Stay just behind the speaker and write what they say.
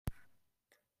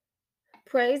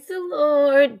Praise the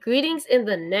Lord. Greetings in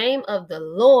the name of the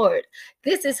Lord.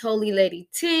 This is Holy Lady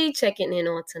T checking in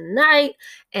on tonight,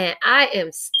 and I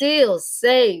am still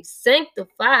saved,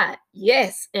 sanctified,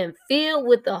 yes, and filled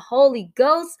with the Holy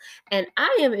Ghost, and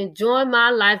I am enjoying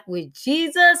my life with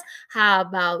Jesus. How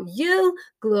about you?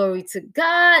 Glory to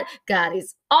God. God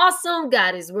is awesome.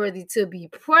 God is worthy to be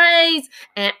praised,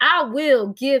 and I will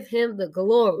give him the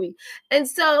glory. And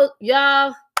so,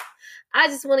 y'all, I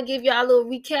just want to give y'all a little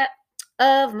recap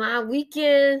of my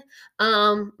weekend.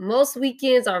 Most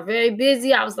weekends are very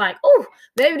busy. I was like, oh,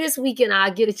 maybe this weekend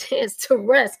I'll get a chance to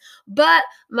rest. But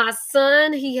my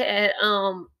son, he had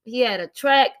a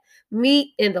track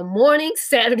meet in the morning,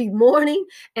 Saturday morning,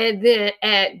 and then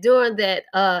during that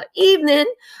evening,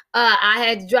 I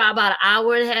had to drive about an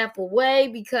hour and a half away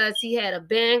because he had a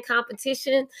band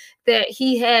competition that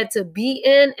he had to be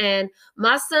in. And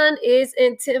my son is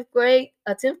in 10th grade,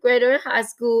 a 10th grader in high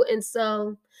school. And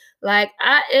so, like,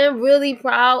 I am really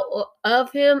proud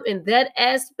of him in that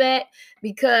aspect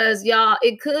because, y'all,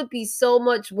 it could be so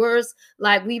much worse.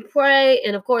 Like, we pray,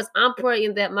 and of course, I'm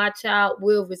praying that my child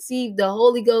will receive the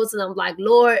Holy Ghost. And I'm like,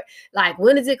 Lord, like,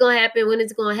 when is it going to happen? When is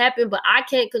it going to happen? But I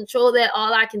can't control that.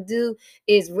 All I can do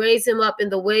is raise him up in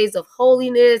the ways of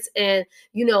holiness and,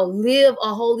 live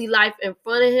a holy life in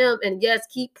front of him. And yes,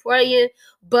 keep praying.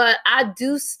 But I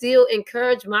do still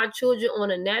encourage my children on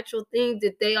the natural things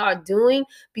that they are doing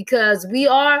because we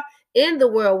are in the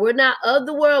world. We're not of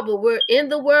the world, but we're in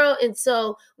the world. And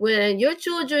so when your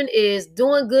children is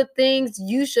doing good things,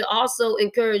 you should also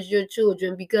encourage your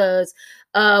children because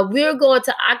we're going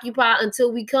to occupy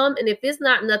until we come. And if it's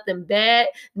not nothing bad,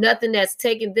 nothing that's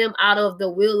taking them out of the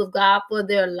will of God for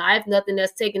their life, nothing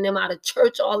that's taking them out of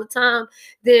church all the time,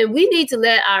 then we need to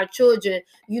let our children,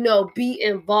 be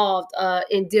involved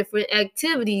in different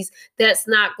activities that's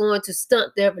not going to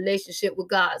stunt their relationship with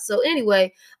God. So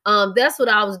anyway, that's what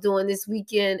I was doing this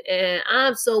weekend. And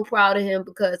I'm so proud of him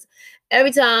because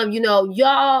every time,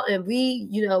 y'all and we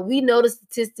know the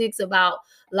statistics about,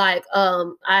 like,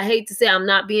 I hate to say I'm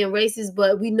not being racist,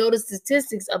 but we know the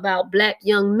statistics about Black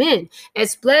young men,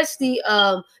 especially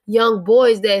young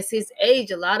boys that's his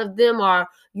age. A lot of them are,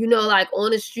 like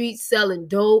on the streets selling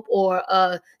dope or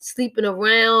sleeping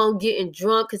around, getting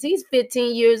drunk, because he's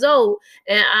 15 years old.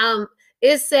 And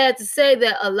it's sad to say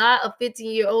that a lot of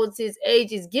 15-year-olds his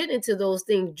age is getting into those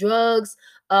things, drugs,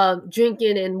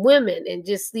 drinking, and women, and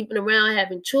just sleeping around,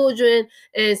 having children.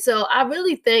 And so I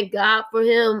really thank God for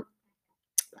him.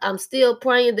 I'm still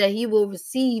praying that he will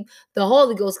receive the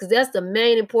Holy Ghost because that's the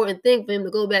main important thing for him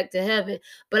to go back to heaven.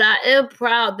 But I am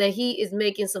proud that he is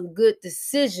making some good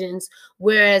decisions,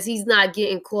 whereas he's not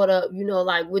getting caught up,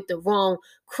 like with the wrong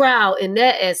crowd in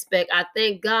that aspect. I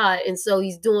thank God. And so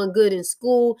he's doing good in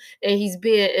school and he's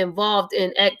being involved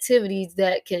in activities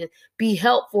that can be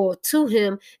helpful to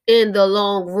him in the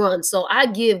long run. So I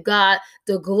give God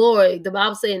the glory. The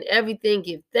Bible saying everything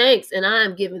give thanks, and I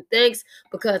am giving thanks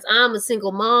because I'm a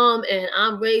single mom and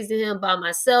I'm raising him by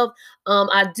myself.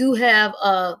 I do have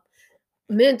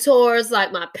mentors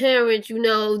like my parents,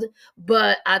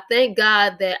 but I thank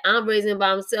God that I'm raising him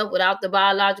by myself without the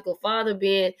biological father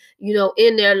being,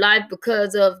 in their life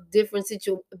because of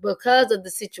because of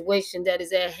the situation that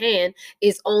is at hand.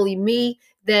 It's only me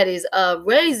that is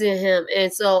raising him.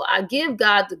 And so I give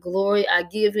God the glory. I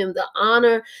give him the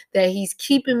honor that he's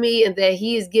keeping me and that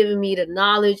he is giving me the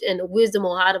knowledge and the wisdom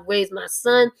on how to raise my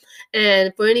son.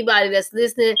 And for anybody that's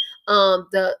listening,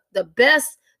 the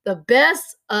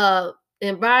best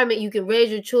environment you can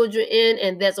raise your children in,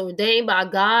 and that's ordained by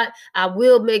God, I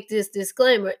will make this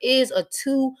disclaimer, is a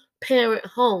two-parent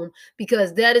home,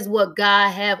 because that is what God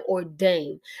have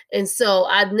ordained. And so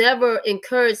I'd never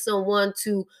encourage someone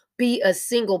to be a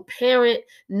single parent.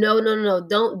 No,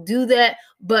 don't do that.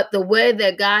 But the way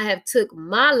that God have took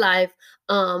my life,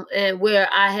 and where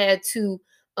I had to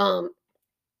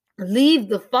leave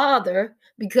the father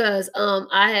because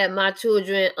I had my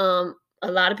children,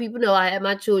 a lot of people know I had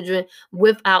my children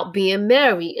without being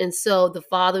married. And so the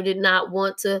father did not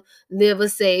want to live a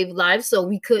saved life, so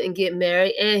we couldn't get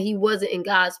married, and he wasn't in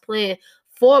God's plan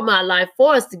for my life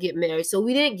for us to get married. So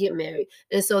we didn't get married.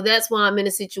 And so that's why I'm in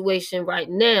a situation right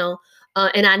now,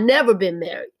 and I never been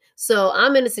married. So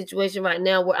I'm in a situation right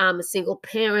now where I'm a single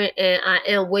parent, and I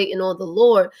am waiting on the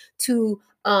Lord to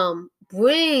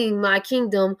bring my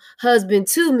kingdom husband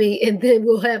to me, and then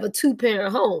we'll have a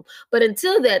two-parent home. But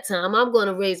until that time, I'm going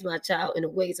to raise my child in the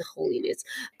ways of holiness.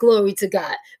 Glory to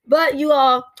God. But you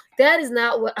all, that is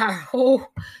not what our whole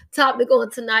topic on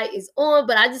tonight is on,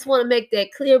 but I just want to make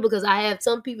that clear because I have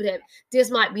some people that this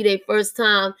might be their first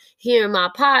time hearing my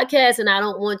podcast, and I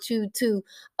don't want you to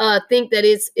think that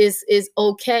it's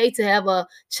okay to have a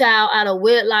child out of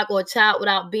wedlock or a child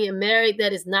without being married.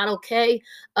 That is not okay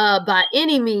by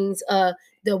any means.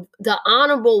 The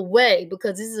honorable way,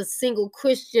 because this is a single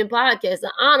Christian podcast,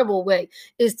 the honorable way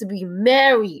is to be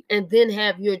married and then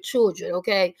have your children,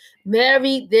 okay?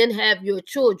 Marry, then have your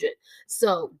children.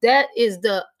 So that is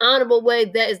the honorable way.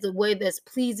 That is the way that's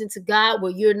pleasing to God,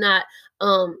 where you're not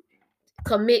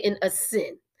committing a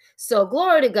sin. So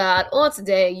glory to God. On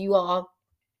today, you all,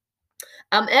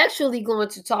 I'm actually going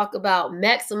to talk about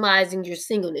maximizing your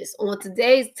singleness. On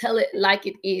today's Tell It Like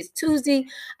It Is Tuesday,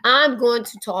 I'm going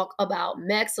to talk about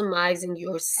maximizing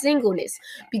your singleness,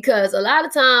 because a lot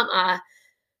of time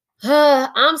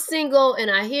I'm single,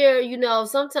 and I hear,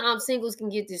 sometimes singles can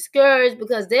get discouraged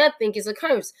because they think it's a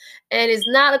curse. And it's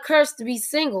not a curse to be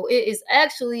single. It is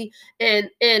actually, in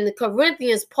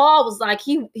Corinthians, Paul was like,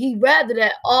 he rather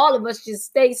that all of us just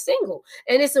stay single.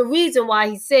 And it's a reason why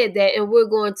he said that, and we're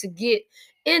going to get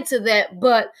into that.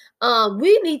 But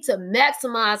we need to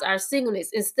maximize our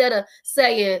singleness instead of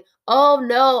saying, oh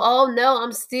no,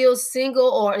 I'm still single,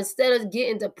 or instead of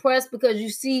getting depressed because you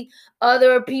see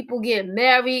other people get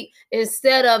married,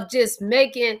 instead of just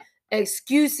making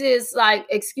excuses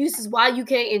why you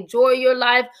can't enjoy your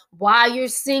life, why you're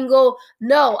single.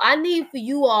 No, I need for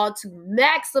you all to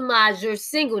maximize your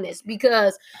singleness,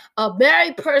 because a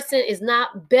married person is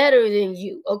not better than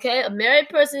you, okay? A married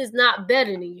person is not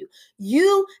better than you.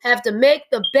 You have to make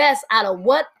the best out of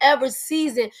whatever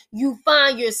season you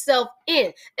find yourself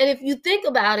in. And if you think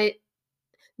about it,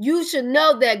 you should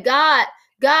know that God,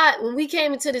 when we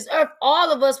came into this earth,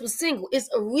 all of us were single. It's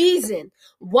a reason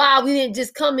why we didn't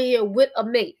just come in here with a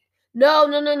mate.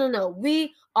 No.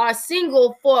 We are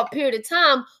single for a period of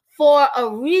time for a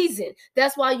reason.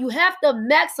 That's why you have to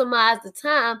maximize the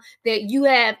time that you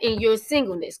have in your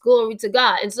singleness. Glory to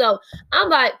God. And so I'm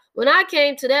like, when I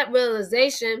came to that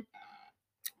realization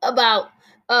about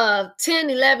 10,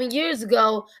 11 years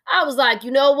ago, I was like, you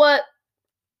know what?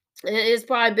 And it's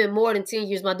probably been more than 10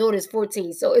 years. My daughter is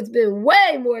 14, so it's been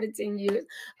way more than 10 years.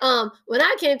 When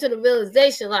I came to the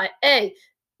realization, like, hey,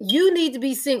 you need to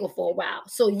be single for a while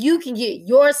so you can get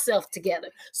yourself together,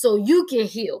 so you can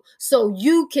heal, so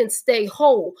you can stay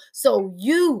whole, so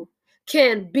you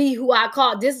can be who I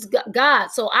call this is God,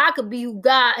 so I could be who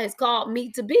God has called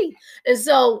me to be. And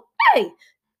so, hey,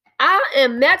 I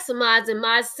am maximizing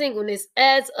my singleness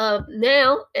as of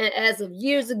now and as of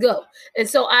years ago. And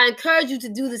so I encourage you to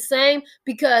do the same,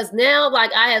 because now,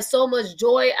 like, I have so much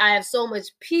joy, I have so much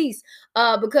peace,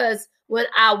 because when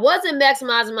I wasn't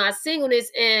maximizing my singleness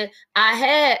and I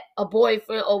had a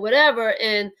boyfriend or whatever,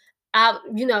 and I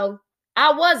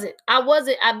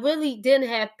really didn't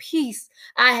have peace.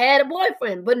 I had a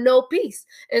boyfriend, but no peace.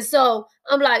 And so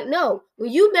I'm like, no,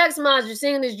 when you maximize your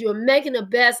singleness, you're making the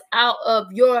best out of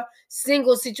your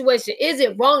single situation. Is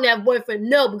it wrong to have a boyfriend?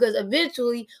 No, because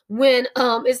eventually when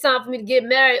it's time for me to get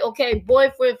married, okay,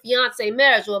 boyfriend, fiance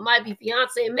marriage, or it might be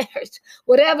fiance marriage,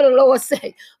 whatever the Lord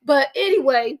say. But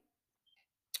anyway,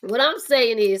 what I'm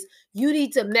saying is you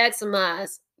need to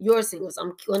maximize your singleness.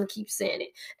 I'm going to keep saying it.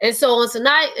 And so on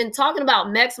tonight, and talking about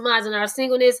maximizing our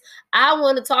singleness, I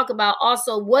want to talk about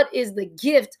also what is the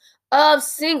gift of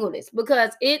singleness,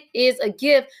 because it is a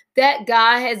gift that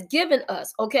God has given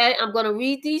us. Okay, I'm going to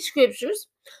read these scriptures.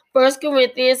 1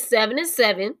 Corinthians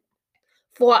 7:7.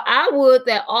 For I would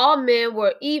that all men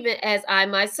were even as I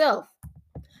myself.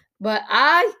 For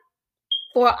I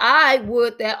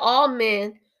would that all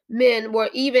men were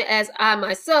even as I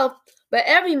myself, but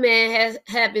every man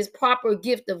have his proper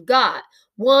gift of God,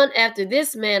 one after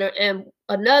this manner and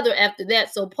another after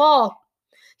that. So Paul,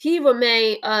 he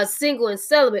remained single and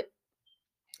celibate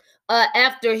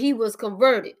after he was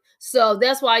converted. So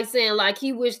that's why he's saying, like,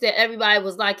 he wished that everybody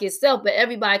was like himself, but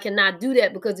everybody cannot do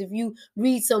that, because if you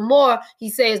read some more, he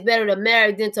says it's better to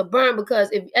marry than to burn, because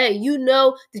if, hey, you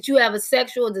know that you have a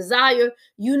sexual desire,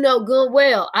 you know good and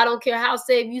well, I don't care how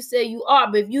saved you say you are,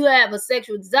 but if you have a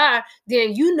sexual desire,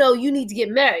 then you know you need to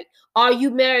get married. Are you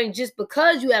marrying just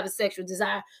because you have a sexual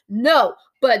desire? No.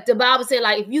 But the Bible said,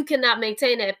 like, if you cannot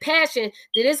maintain that passion,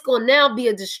 then it's going to now be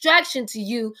a distraction to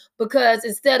you, because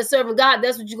instead of serving God,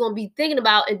 that's what you're going to be thinking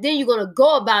about, and then you're going to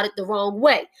go about it the wrong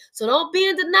way. So don't be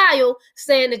in denial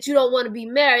saying that you don't want to be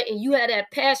married and you had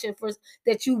that passion for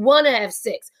that you want to have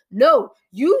sex. No,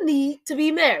 you need to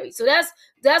be married. So that's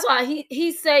why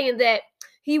he's saying that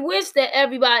He wished that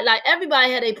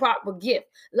everybody had a proper gift.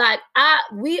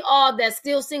 We all that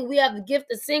still sing, we have the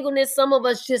gift of singleness. Some of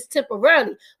us just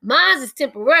temporarily. Mine is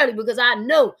temporarily because I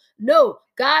know, no,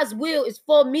 God's will is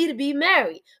for me to be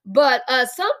married. But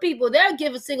some people, their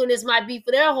gift of singleness might be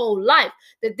for their whole life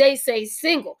that they say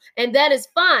single, and that is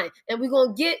fine. And we're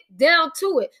gonna get down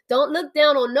to it. Don't look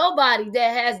down on nobody that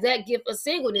has that gift of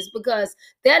singleness, because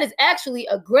that is actually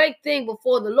a great thing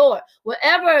before the Lord.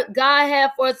 Whatever God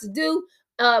had for us to do,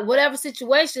 whatever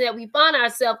situation that we find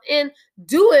ourselves in,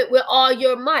 do it with all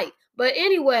your might. But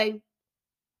anyway,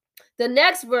 the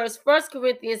next verse, 1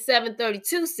 Corinthians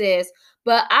 7:32 says,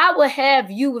 but I will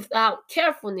have you without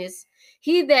carefulness.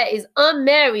 He that is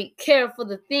unmarried care for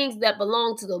the things that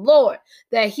belong to the Lord,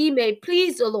 that he may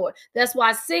please the Lord. That's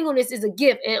why singleness is a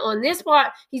gift. And on this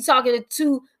part, he's talking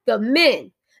to the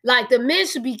men. Like, the men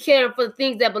should be caring for the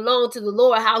things that belong to the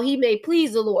Lord, how he may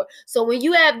please the Lord. So when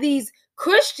you have these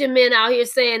Christian men out here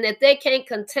saying that they can't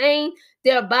contain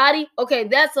their body, okay,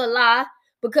 that's a lie,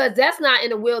 because that's not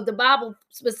in the will. The Bible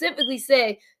specifically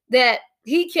said that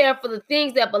he cared for the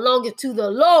things that belong to the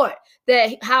Lord,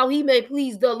 that how he may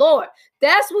please the Lord.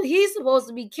 That's what he's supposed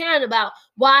to be caring about.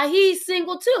 Why he's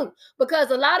single too,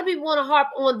 because a lot of people want to harp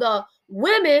on the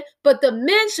women, but the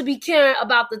men should be caring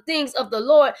about the things of the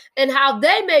Lord and how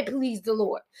they may please the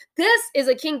Lord. This is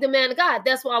a kingdom man of God.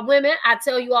 That's why women, I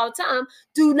tell you all the time,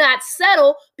 do not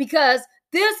settle, because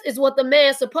this is what the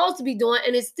man's supposed to be doing.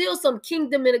 And it's still some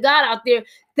kingdom men of God out there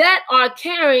that are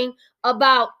caring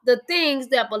about the things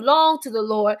that belong to the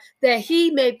Lord, that he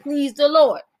may please the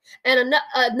Lord. And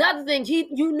another thing, he's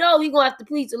gonna have to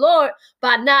please the Lord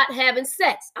by not having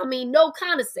sex. I mean, no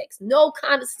kind of sex.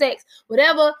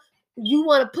 Whatever you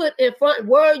want to put in front,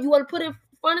 word you want to put in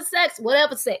front of sex,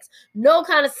 whatever sex. No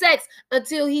kind of sex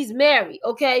until he's married,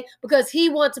 okay? Because he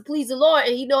wants to please the Lord,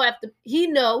 and he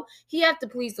have to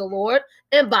please the Lord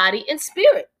in body and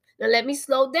spirit. Now let me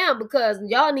slow down, because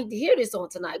y'all need to hear this on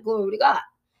tonight. Glory to God.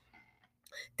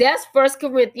 That's 1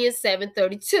 Corinthians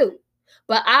 7:32.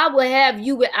 But I will have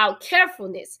you without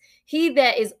carefulness. He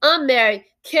that is unmarried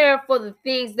care for the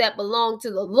things that belong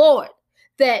to the Lord,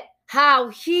 that how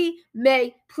he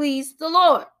may please the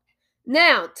Lord.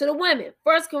 Now to the women,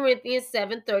 1 Corinthians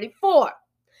 7:34.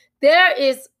 There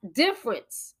is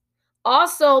difference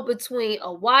also between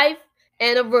a wife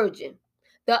and a virgin.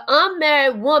 The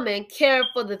unmarried woman care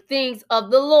for the things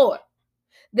of the Lord,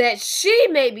 that she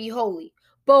may be holy,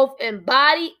 both in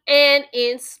body and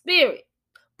in spirit.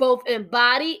 Both in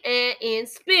body and in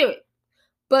spirit.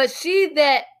 But she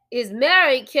that is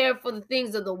married care for the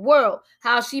things of the world,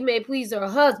 how she may please her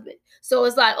husband. So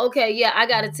it's like, okay, yeah, I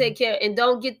got to take care. And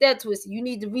don't get that twisted. You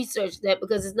need to research that,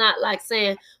 because it's not like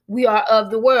saying we are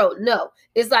of the world. No,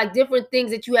 it's like different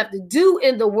things that you have to do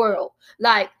in the world.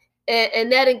 Like,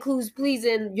 and that includes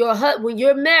pleasing your husband. When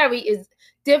you're married, is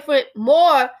different,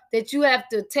 more that you have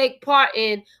to take part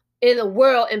in the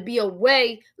world and be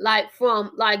away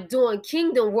from doing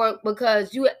kingdom work,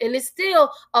 because and it's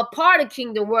still a part of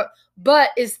kingdom work, but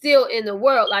it's still in the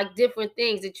world, like different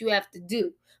things that you have to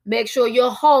do. Make sure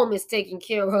your home is taken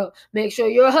care of. Make sure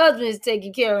your husband is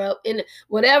taken care of, and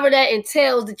whatever that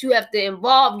entails that you have to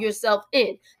involve yourself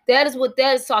in. That is what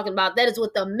that is talking about. That is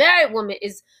what the married woman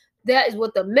is. That is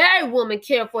what the married woman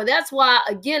care for. That's why,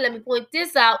 again, let me point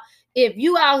this out. If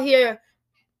you out here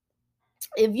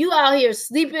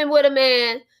sleeping with a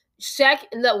man,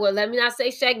 let me not say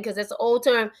shacking, because that's an old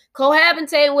term.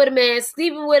 Cohabitating with a man,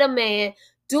 sleeping with a man,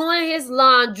 doing his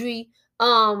laundry,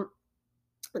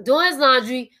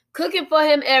 cooking for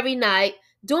him every night,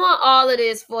 doing all of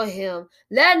this for him,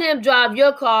 letting him drive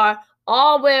your car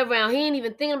all the way around. He ain't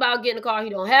even thinking about getting a car. He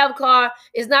don't have a car.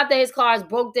 It's not that his car is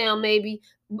broke down, maybe,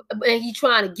 and he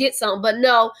trying to get something, but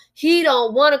no, he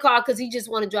don't want a car because he just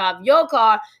want to drive your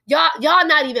car. Y'all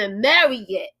not even married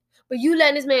yet, but you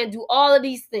letting this man do all of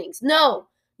these things. No,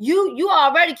 you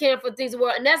already caring for things in the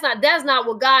world, and that's not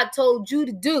what God told you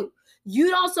to do. You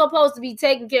don't supposed to be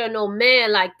taking care of no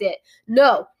man like that.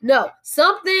 No.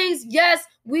 Some things, yes,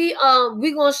 we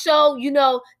gonna show,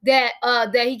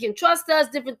 that he can trust us,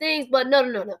 different things, but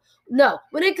no.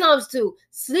 When it comes to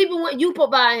sleeping with you,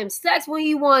 provide him sex when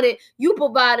he wanted, you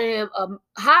provided him a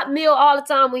hot meal all the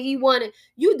time when he wanted,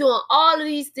 you doing all of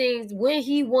these things when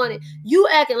he wanted, you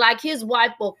acting like his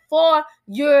wife before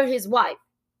you're his wife.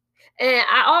 And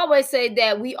I always say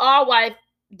that we are wife.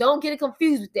 Don't get it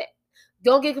confused with that.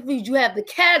 Don't get confused. You have the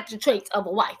character traits of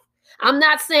a wife. I'm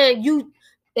not saying you,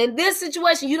 in this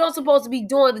situation, you don't supposed to be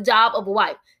doing the job of a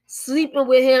wife. Sleeping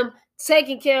with him,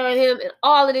 taking care of him, and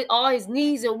all of it, all his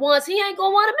needs and wants. He ain't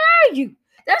gonna want to marry you.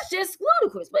 That's just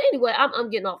ludicrous. But anyway,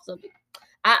 I'm getting off subject.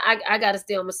 I gotta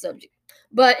stay on my subject.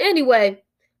 But anyway,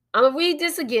 I'm going to read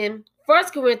this again. 1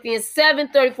 Corinthians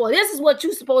 7:34. This is what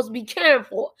you're supposed to be caring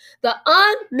for. The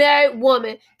unmarried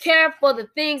woman care for the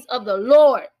things of the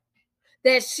Lord,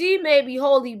 that she may be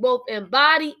holy both in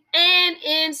body and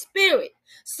in spirit.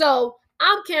 So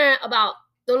I'm caring about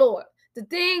the Lord, the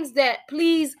things that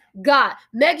please God,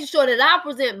 making sure that I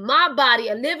present my body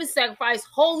a living sacrifice,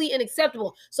 holy and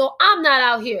acceptable. So I'm not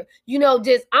out here,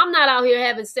 I'm not out here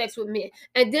having sex with men.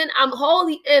 And then I'm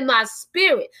holy in my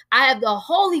spirit. I have the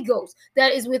Holy Ghost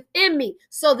that is within me.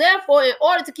 So therefore, in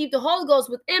order to keep the Holy Ghost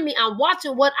within me, I'm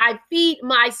watching what I feed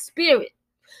my spirit.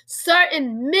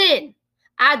 Certain men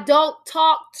I don't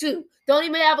talk to. Don't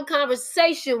even have a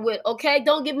conversation with, okay?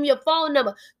 Don't give him your phone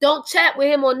number. Don't chat with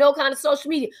him on no kind of social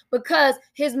media, because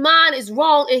his mind is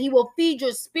wrong and he will feed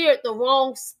your spirit the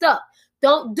wrong stuff.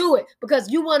 Don't do it,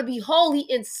 because you want to be holy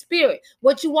in spirit.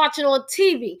 What you're watching on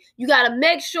TV, you got to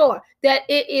make sure that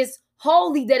it is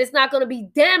holy, that it's not going to be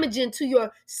damaging to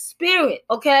your spirit,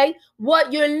 okay?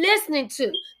 What you're listening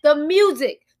to, the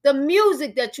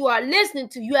music that you are listening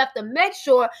to, you have to make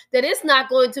sure that it's not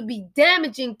going to be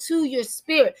damaging to your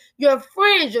spirit. Your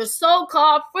friends, your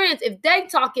so-called friends, if they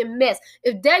talking mess,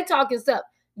 if they talking stuff,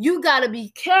 you got to be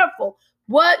careful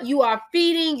what you are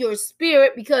feeding your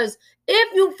spirit, because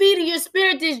if you feeding your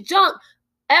spirit this junk,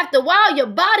 after a while, your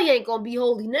body ain't going to be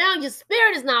holy. Now your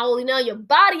spirit is not holy. Now your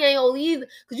body ain't holy either,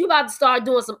 because you're about to start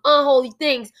doing some unholy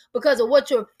things because of what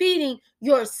you're feeding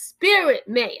your spirit,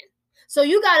 man. So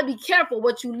you got to be careful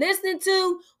what you listening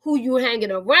to, who you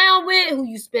hanging around with, who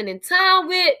you spending time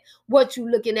with, what you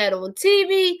looking at on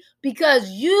TV, because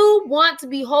you want to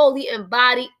be holy in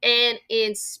body and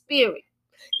in spirit.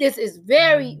 This is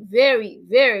very, very,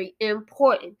 very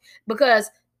important, because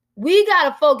we got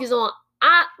to focus on,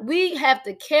 we have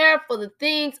to care for the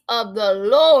things of the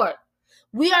Lord.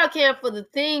 We are caring for the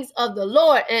things of the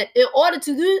Lord. And in order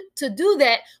to do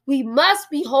that, we must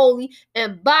be holy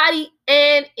in body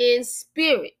and in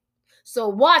spirit. So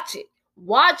watch it.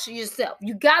 Watch yourself.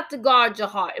 You got to guard your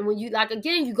heart. And when you,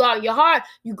 you guard your heart,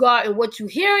 you guard in what you're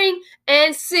hearing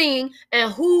and seeing,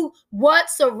 and what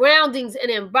surroundings and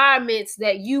environments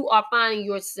that you are finding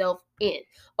yourself in.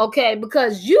 Okay?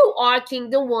 Because you are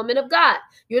kingdom woman of God.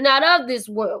 You're not of this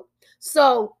world.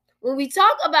 So when we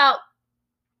talk about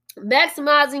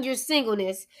maximizing your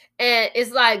singleness, and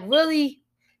it's like really,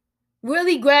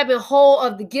 really grabbing hold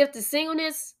of the gift of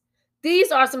singleness,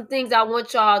 these are some things I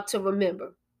want y'all to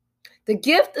remember. The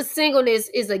gift of singleness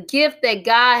is a gift that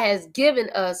God has given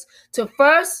us to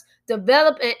first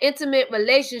develop an intimate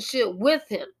relationship with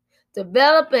him.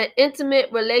 Develop an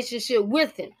intimate relationship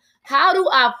with him. How do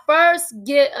I first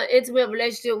get an intimate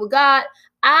relationship with God?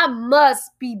 I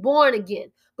must be born again,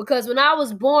 because when I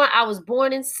was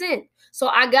born in sin. So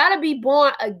I got to be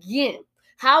born again.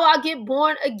 How I get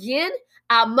born again?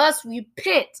 I must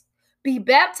repent, be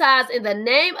baptized in the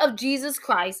name of Jesus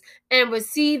Christ, and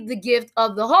receive the gift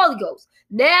of the Holy Ghost.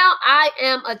 Now I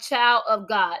am a child of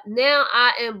God. Now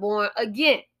I am born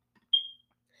again.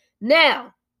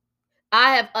 Now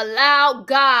I have allowed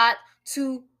God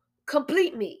to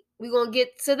complete me. We're going to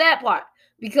get to that part,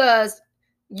 because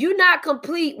you're not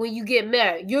complete when you get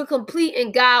married. You're complete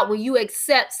in God when you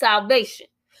accept salvation.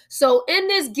 So in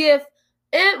this gift,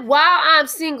 and while I'm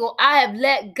single, I have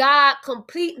let God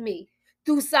complete me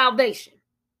through salvation.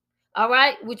 All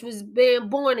right, which was being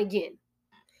born again.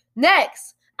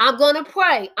 Next, I'm going to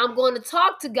pray. I'm going to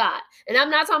talk to God. And I'm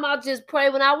not talking about just pray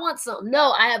when I want something.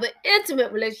 No, I have an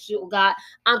intimate relationship with God.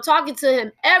 I'm talking to him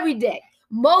every day,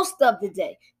 most of the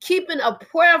day, keeping a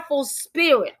prayerful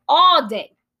spirit all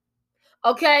day.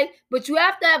 Okay? But you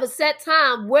have to have a set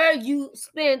time where you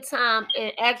spend time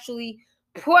and actually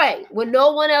pray when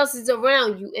no one else is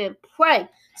around you, and pray.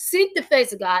 Seek the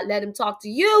face of God. Let him talk to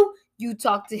you. You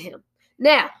talk to him.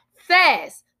 Now,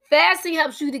 fast. Fasting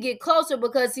helps you to get closer,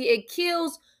 because it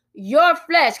kills your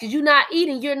flesh, because you're not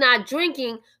eating, you're not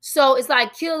drinking. So it's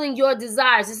like killing your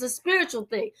desires. It's a spiritual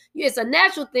thing. It's a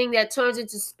natural thing that turns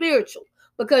into spiritual,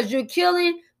 because you're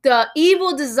killing the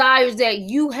evil desires that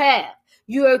you have.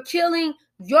 You're killing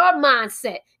your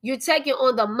mindset. You're taking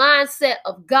on the mindset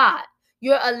of God.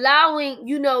 You're allowing,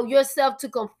 yourself to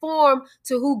conform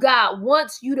to who God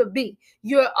wants you to be.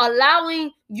 You're allowing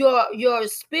your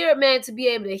spirit man to be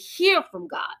able to hear from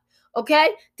God. Okay?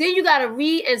 Then you got to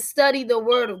read and study the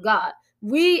word of God.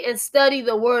 Read and study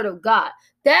the word of God.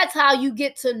 That's how you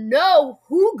get to know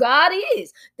who God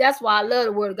is. That's why I love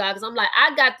the word of God, because I'm like,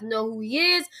 I got to know who he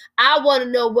is. I want to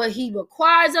know what he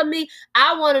requires of me.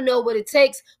 I want to know what it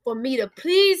takes for me to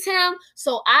please him.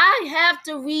 So I have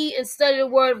to read and study the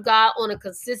word of God on a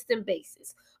consistent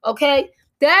basis. Okay?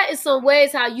 That is some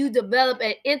ways how you develop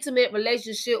an intimate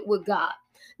relationship with God.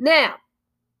 Now,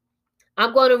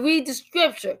 I'm going to read the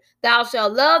scripture. Thou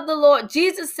shalt love the Lord.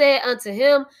 Jesus said unto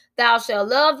him, thou shalt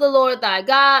love the Lord thy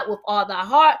God with all thy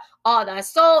heart, all thy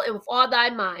soul, and with all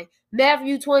thy mind.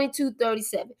 Matthew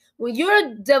 22:37. When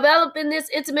you're developing this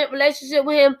intimate relationship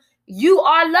with him, you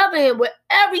are loving him with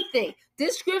everything.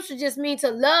 This scripture just means to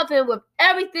love him with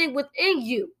everything within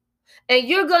you. And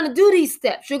you're going to do these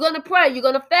steps. You're going to pray. You're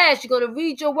going to fast. You're going to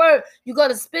read your word. You're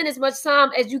going to spend as much time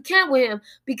as you can with him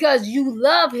because you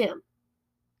love him.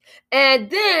 And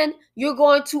then you're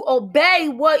going to obey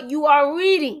what you are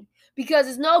reading, because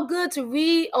it's no good to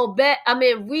read,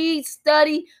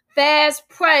 study, fast,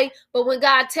 pray, but when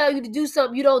God tells you to do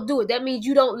something, you don't do it. That means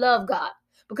you don't love God.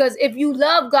 Because if you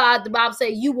love God, the Bible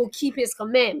says you will keep his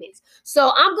commandments.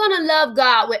 So I'm going to love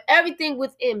God with everything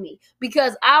within me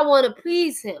because I want to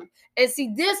please him. And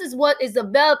see, this is what is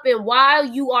developing while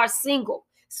you are single.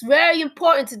 It's very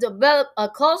important to develop a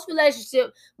close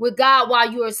relationship with God while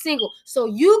you are single so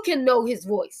you can know his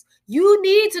voice. You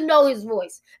need to know his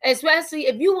voice, especially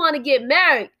if you want to get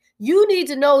married. You need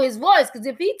to know his voice, because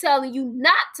if he's telling you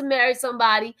not to marry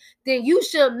somebody, then you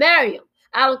shouldn't marry him.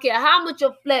 I don't care how much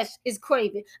your flesh is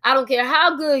craving. I don't care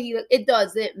how good he looks. It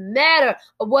doesn't matter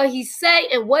what he say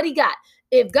and what he got.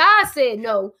 If God said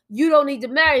no, you don't need to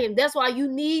marry him. That's why you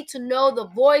need to know the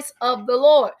voice of the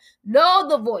Lord. Know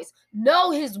the voice.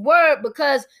 Know his word,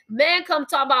 because man come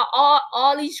talk about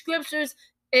all these scriptures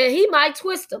and he might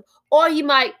twist them. Or he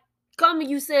might come to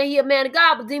you saying he a man of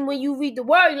God, but then when you read the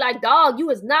word, you're like, dog, you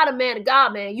is not a man of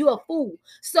God, man. You a fool.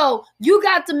 So you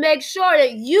got to make sure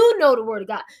that you know the word of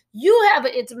God. You have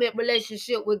an intimate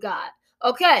relationship with God.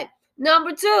 Okay.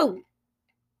 Number 2.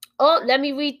 Oh, let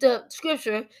me read the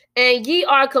scripture. And ye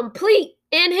are complete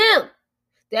in him.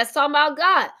 That's talking about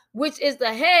God, which is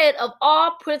the head of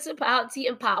all principality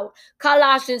and power.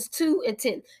 Colossians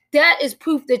 2:10. That is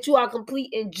proof that you are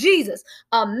complete in Jesus.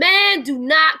 A man do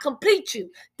not complete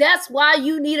you. That's why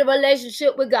you need a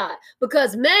relationship with God,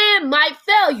 because man might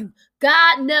fail you.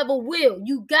 God never will.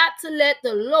 You got to let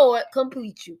the Lord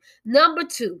complete you. Number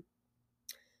 2,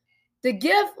 the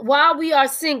gift while we are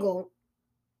single,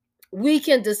 we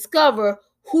can discover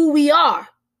who we are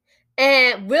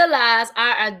and realize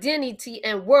our identity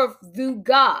and worth through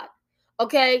God.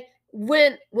 Okay?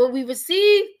 When we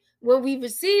receive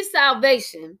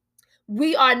salvation,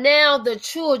 we are now the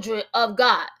children of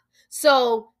God.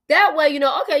 So that way,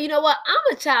 okay, you know what?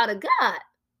 I'm a child of God.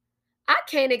 I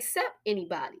can't accept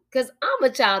anybody because I'm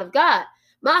a child of God.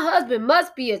 My husband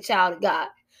must be a child of God.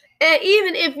 And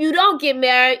even if you don't get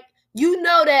married, you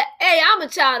know that, hey, I'm a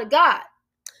child of God.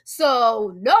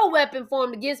 So no weapon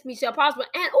formed against me shall prosper.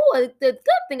 And the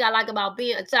good thing I like about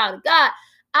being a child of God,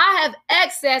 I have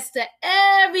access to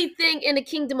everything in the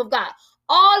kingdom of God.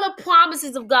 All the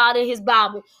promises of God in his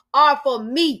Bible are for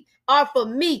me,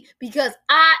 because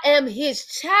I am his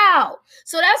child.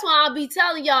 So that's why I'll be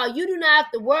telling y'all, you do not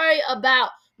have to worry about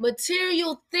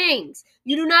material things.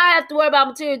 You do not have to worry about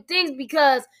material things,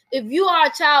 because if you are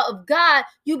a child of God,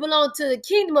 you belong to the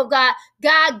kingdom of God.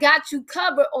 God got you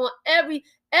covered on every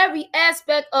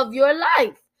aspect of your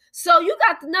life. So you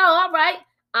got to know, all right,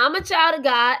 I'm a child of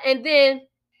God, and then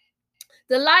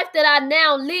the life that I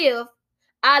now live,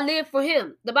 I live for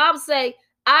him. The Bible says,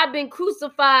 I've been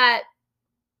crucified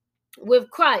with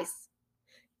Christ.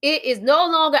 It is no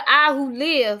longer I who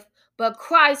live, but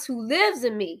Christ who lives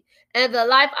in me. And the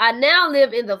life I now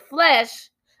live in the flesh,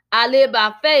 I live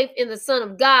by faith in the Son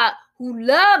of God who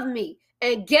loved me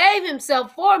and gave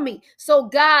himself for me. So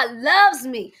God loves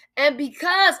me. And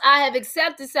because I have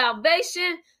accepted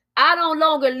salvation, I no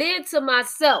longer live to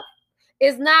myself.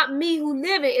 It's not me who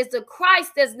living. It's the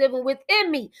Christ that's living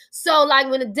within me. So like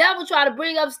when the devil try to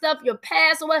bring up stuff, your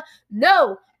past or what,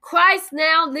 no, Christ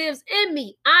now lives in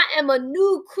me. I am a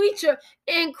new creature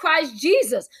in Christ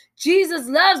Jesus. Jesus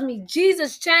loves me.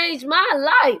 Jesus changed my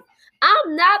life.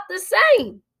 I'm not the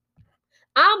same.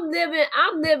 I'm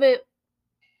living.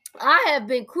 I have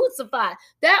been crucified.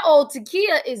 That old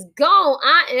Takia is gone.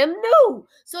 I am new.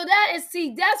 So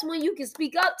that's when you can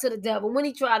speak up to the devil when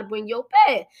he try to bring your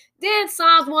past. Then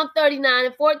Psalms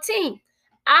 139:14.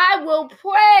 I will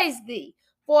praise thee,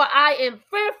 for I am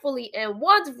fearfully and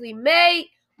wonderfully made.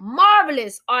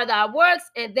 Marvelous are thy works,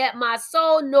 and that my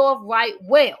soul knoweth right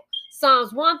well.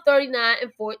 Psalms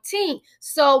 139:14.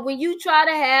 So when you try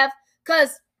to have,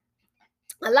 because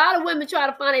a lot of women try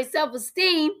to find their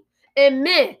self-esteem in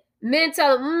men. Men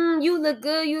tell them, you look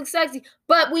good, you look sexy.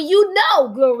 But when you know,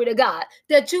 glory to God,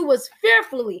 that you was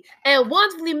fearfully and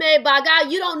wonderfully made by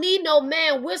God, you don't need no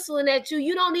man whistling at you.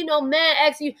 You don't need no man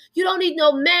asking you. You don't need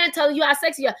no man telling you how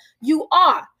sexy you are. You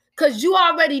are, because you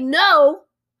already know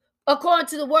according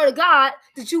to the word of God,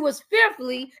 that you was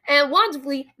fearfully and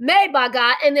wonderfully made by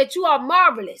God and that you are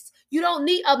marvelous. You don't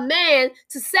need a man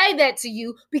to say that to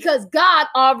you because God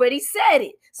already said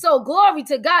it. So glory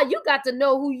to God. You got to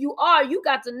know who you are. You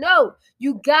got to know.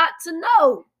 You got to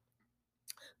know.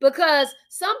 Because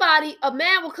a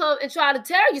man will come and try to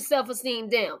tear your self-esteem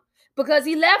down because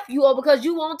he left you or because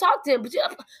you won't talk to him. But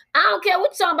I don't care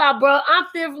what you're talking about, bro. I'm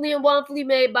fearfully and wonderfully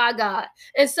made by God.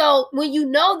 And so when you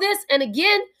know this, and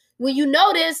again, when you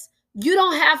know this, you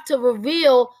don't have to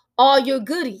reveal all your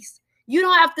goodies. You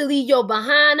don't have to leave your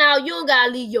behind out. You don't got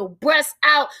to leave your breasts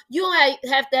out. You don't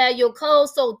have to have your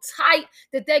clothes so tight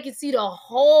that they can see the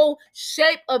whole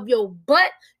shape of your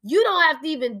butt. You don't have to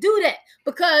even do that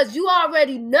because you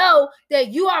already know that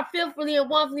you are fearfully and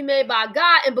wonderfully made by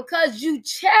God. And because you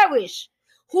cherish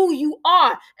who you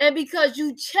are and because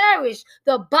you cherish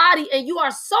the body and you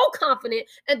are so confident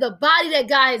in the body that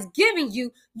God has given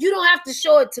you, you don't have to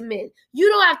show it to men. You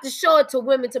don't have to show it to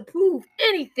women to prove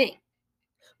anything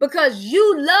because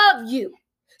you love you.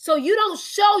 So you don't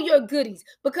show your goodies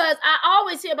because I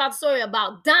always hear about the story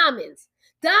about diamonds.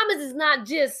 Diamonds is not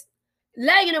just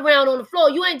laying around on the floor.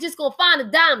 You ain't just gonna find a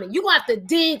diamond. You're gonna have to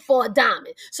dig for a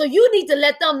diamond. So you need to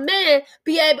let them men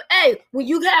be able, hey, when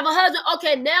you have a husband,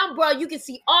 okay, now, bro, you can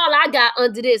see all I got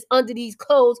under these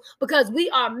clothes because we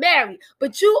are married.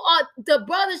 But the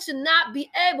brother should not be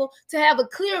able to have a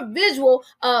clear visual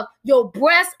of your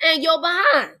breast and your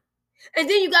behind. And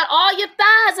then you got all your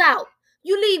thighs out.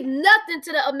 You leave nothing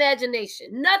to the imagination.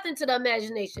 Nothing to the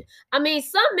imagination. I mean,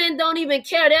 some men don't even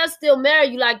care. They'll still marry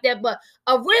you like that. But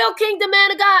a real kingdom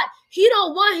man of God, he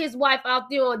don't want his wife out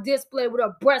there on display with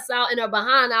her breasts out and her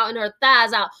behind out and her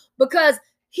thighs out because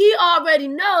he already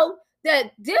know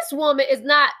that this woman is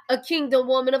not a kingdom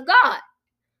woman of God.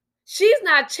 She's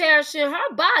not cherishing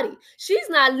her body. She's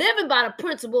not living by the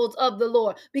principles of the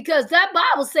Lord because that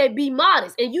Bible say be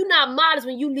modest. And you're not modest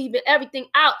when you leaving everything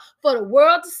out for the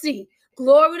world to see.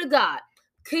 Glory to God.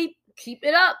 Keep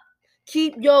it up.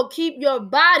 Keep your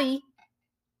body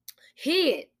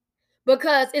hid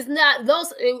because it's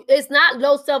not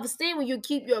low self-esteem when you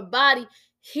keep your body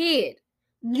hid.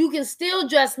 You can still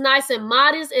dress nice and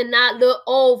modest and not look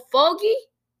old fogey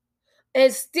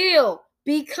and still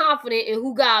be confident in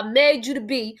who God made you to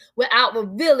be without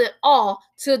revealing all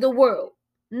to the world.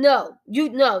 No, you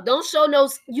don't show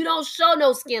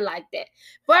no skin like that.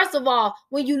 First of all,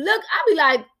 when you look,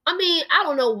 I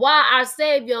don't know why our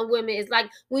saved young women is like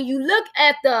when you look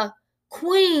at the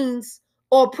queens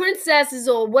or princesses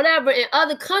or whatever in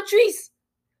other countries,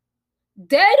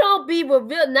 they don't be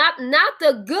revealed, not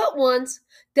the good ones.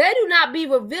 They do not be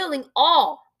revealing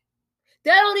all.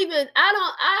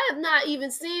 I have not even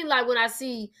seen, like when I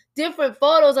see different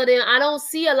photos of them, I don't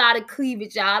see a lot of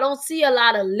cleavage out. I don't see a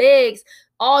lot of legs,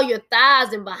 all your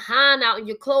thighs and behind out and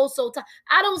your clothes so tight.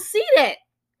 I don't see that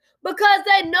because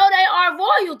they know they are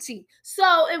royalty.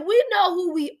 So if we know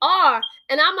who we are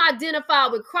and I'm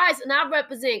identified with Christ and I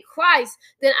represent Christ,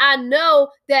 then I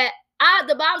know that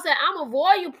the Bible said I'm a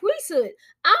royal priesthood.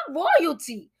 I'm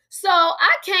royalty. So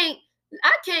I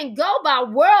can't go by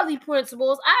worldly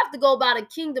principles. I have to go by the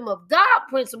kingdom of God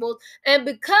principles. And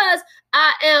because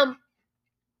I am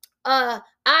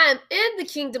in the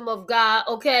kingdom of God,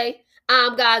 okay,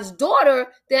 I'm God's daughter,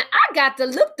 then I got to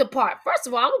look the part. First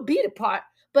of all, I'm gonna be the part,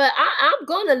 but I'm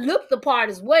gonna look the part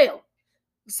as well.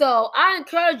 So I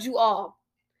encourage you all.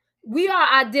 We are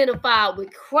identified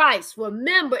with Christ.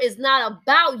 Remember, it's not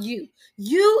about you.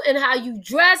 You and how you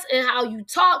dress and how you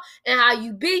talk and how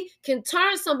you be can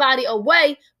turn somebody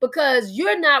away because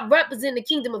you're not representing the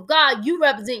kingdom of God. You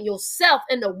represent yourself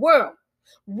in the world.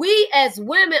 We as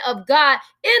women of God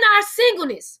in our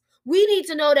singleness, we need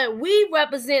to know that we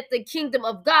represent the kingdom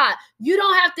of God. You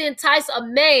don't have to entice a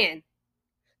man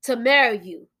to marry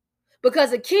you.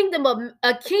 Because a kingdom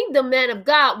man of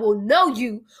God will know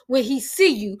you when he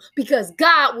see you because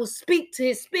God will speak to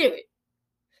his spirit.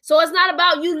 So it's not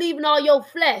about you leaving all your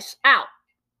flesh out.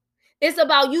 It's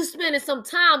about you spending some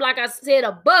time, like I said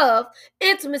above,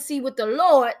 intimacy with the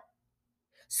Lord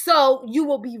so you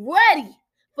will be ready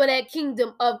for that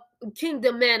kingdom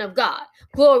man of God.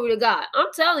 Glory to God.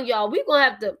 I'm telling y'all, we're going to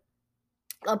have to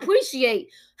appreciate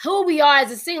who we are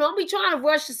as a single. Don't be trying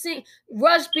to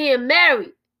rush being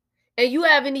married. And you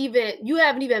haven't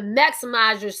even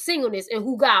maximized your singleness and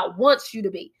who God wants you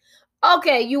to be.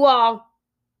 Okay, you all,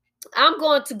 I'm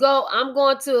going to go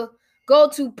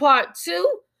to part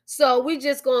 2. So we're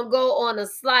just going to go on a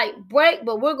slight break,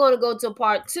 but we're going to go to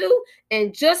part 2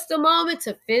 in just a moment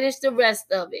to finish the rest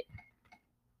of it.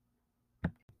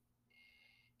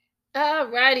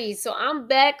 Alrighty, so I'm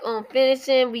back on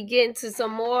finishing. We get into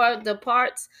some more of the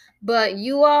parts, but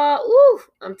you all, ooh,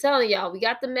 I'm telling y'all, we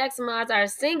got to maximize our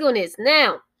singleness.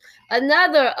 Now,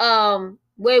 another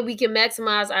way we can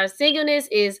maximize our singleness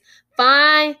is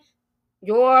find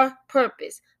your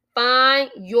purpose. Find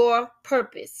your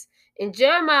purpose. In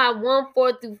Jeremiah 1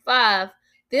 4 through 5,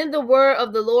 then the word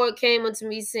of the Lord came unto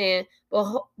me, saying,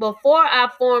 Before I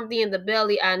formed thee in the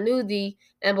belly, I knew thee,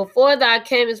 and before thou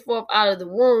camest forth out of the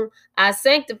womb, I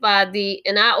sanctified thee,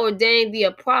 and I ordained thee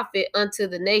a prophet unto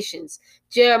the nations.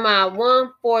 Jeremiah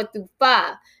 1 4 through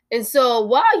 5. And so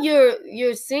while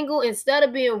you're single, instead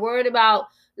of being worried about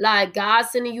like God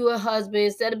sending you a husband,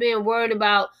 instead of being worried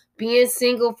about being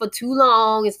single for too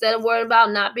long, instead of worrying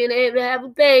about not being able to have a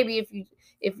baby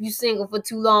if you single for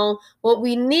too long, what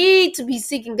we need to be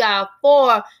seeking God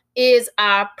for is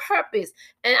our purpose.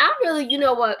 And I really, you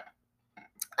know what,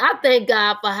 I thank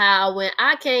God for how when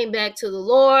I came back to the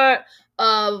Lord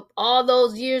all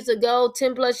those years ago,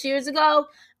 10 plus years ago,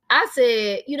 I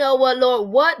said, you know what, Lord,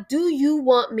 what do you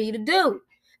want me to do?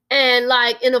 And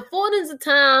like in the fullness of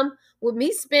time, with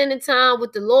me spending time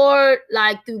with the Lord,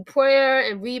 like through prayer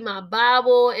and read my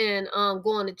Bible and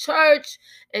going to church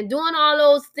and doing all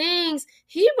those things,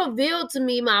 He revealed to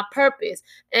me my purpose.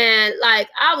 And like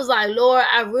I was like, Lord,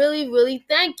 I really, really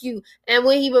thank you. And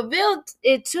when He revealed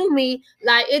it to me,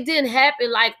 like it didn't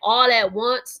happen like all at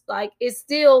once. Like it's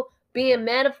still being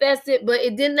manifested, but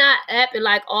it did not happen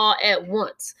like all at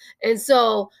once. And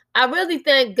so I really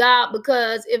thank God,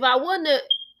 because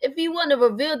if He wouldn't have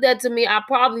revealed that to me, I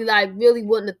probably like really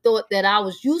wouldn't have thought that I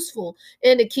was useful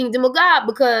in the kingdom of God.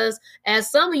 Because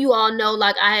as some of you all know,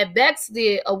 like I had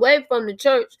backslid away from the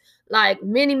church like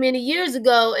many, many years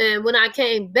ago. And when I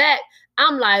came back,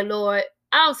 I'm like, Lord,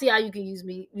 I don't see how you can use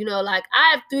me. You know, like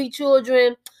I have 3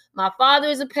 children. My father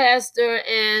is a pastor,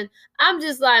 and I'm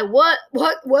just like, what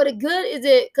a good is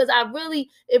it? Because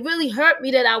it really hurt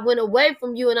me that I went away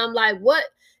from you. And I'm like, what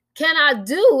can I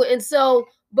do? And so,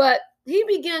 but He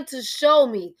began to show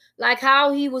me like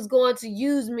how He was going to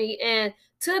use me. And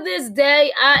to this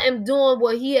day, I am doing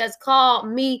what He has called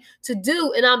me to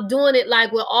do, and I'm doing it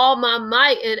like with all my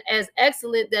might and as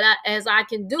excellent as I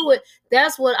can do it.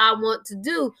 That's what I want to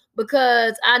do,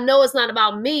 because I know it's not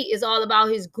about me, it's all about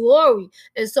His glory.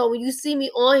 And so when you see me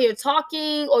on here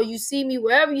talking, or you see me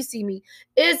wherever you see me,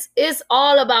 it's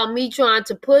all about me trying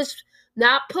to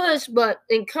not push, but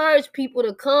encourage people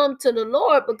to come to the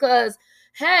Lord. Because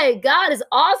hey, God is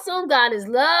awesome. God is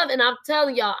love. And I'm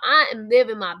telling y'all, I am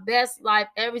living my best life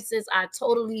ever since I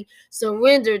totally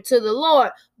surrendered to the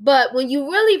Lord. But when you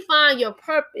really find your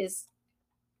purpose,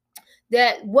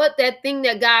 that thing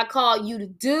that God called you to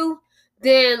do,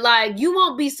 then like you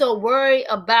won't be so worried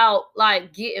about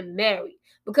like getting married.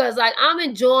 Because like I'm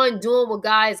enjoying doing what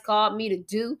God has called me to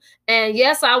do. And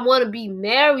yes, I want to be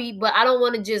married, but I don't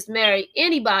want to just marry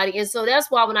anybody. And so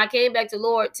that's why when I came back to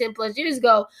Lord 10 plus years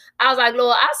ago, I was like,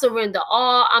 Lord, I surrender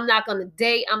all. I'm not gonna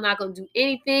date, I'm not gonna do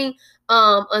anything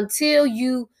until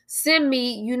you send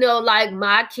me, you know, like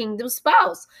my kingdom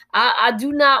spouse. I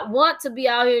do not want to be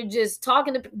out here just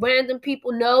talking to random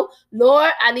people. No,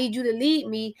 Lord, I need you to lead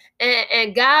me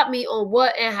and guide me on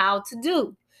what and how to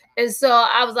do. And so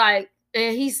I was like,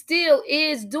 and He still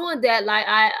is doing that. Like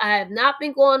I have not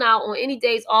been going out on any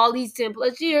dates all these 10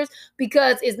 plus years,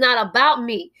 because it's not about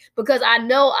me. Because I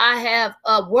know I have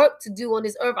work to do on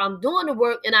this earth. I'm doing the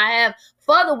work, and I have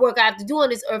further work I have to do on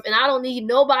this earth. And I don't need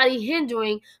nobody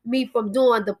hindering me from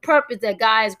doing the purpose that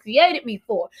God has created me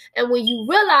for. And when you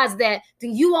realize that,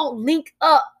 then you won't link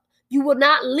up. You will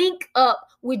not link up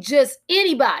with just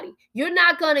anybody. You're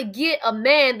not going to get a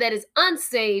man that is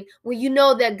unsaved when you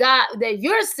know that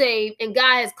you're saved and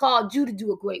God has called you to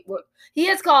do a great work. He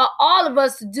has called all of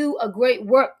us to do a great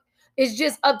work. It's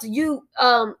just up to you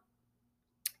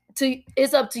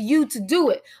it's up to you to do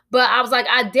it. But I was like,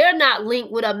 I dare not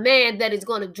link with a man that is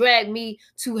going to drag me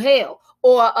to hell,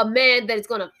 or a man that is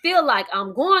going to feel like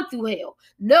I'm going through hell.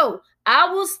 No, I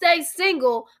will stay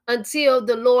single until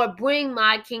the Lord bring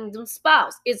my kingdom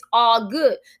spouse. It's all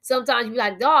good. Sometimes you be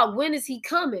like, dog, when is He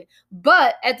coming?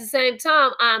 But at the same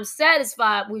time, I'm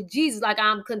satisfied with Jesus. Like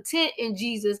I'm content in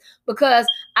Jesus, because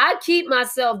I keep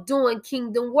myself doing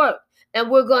kingdom work. And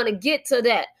we're going to get to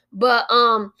that. But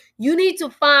you need to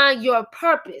find your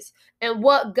purpose and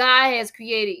what God has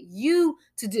created you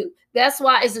to do. That's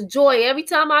why it's a joy every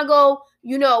time I go.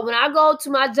 You know, when I go to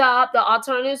my job, the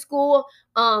alternative school,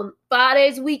 5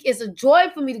 days a week, it's a joy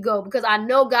for me to go, because I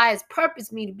know God has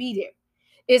purposed me to be there.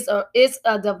 It's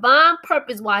a divine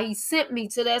purpose why he sent me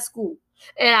to that school.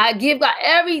 And I give God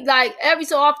every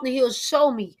so often he'll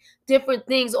show me different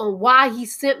things on why he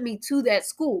sent me to that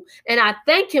school. And I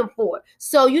thank him for it.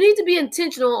 So you need to be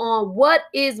intentional on what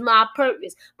is my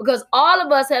purpose, because all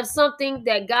of us have something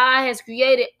that God has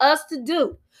created us to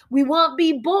do. We won't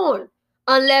be born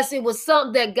unless it was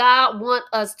something that God wants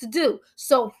us to do.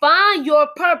 So find your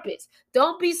purpose.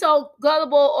 Don't be so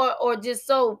gullible or just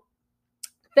so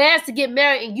fast to get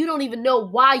married and you don't even know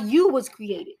why you was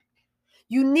created.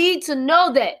 You need to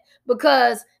know that,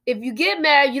 because if you get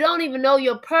married, you don't even know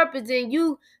your purpose, and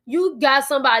you got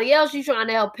somebody else, you trying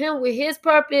to help him with his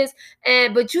purpose,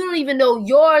 but you don't even know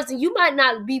yours, and you might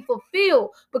not be fulfilled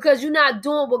because you're not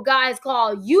doing what God has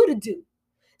called you to do.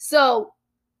 So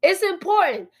it's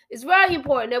important. It's very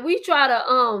important that we try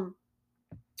to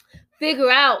figure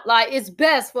out, like, it's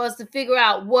best for us to figure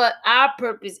out what our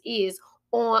purpose is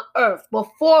on earth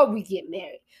before we get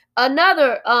married.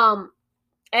 Another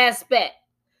aspect,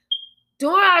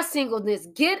 during our singleness,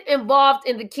 get involved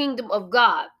in the kingdom of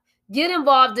God. Get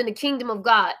involved in the kingdom of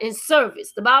God in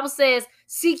service. The Bible says,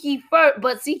 seek ye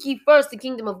first the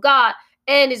kingdom of God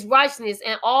and his righteousness,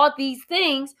 and all these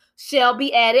things shall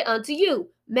be added unto you.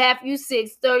 Matthew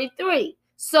 6:33.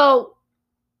 So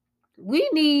we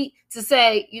need to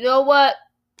say, you know what?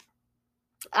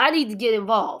 I need to get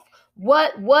involved.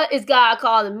 What is God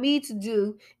calling me to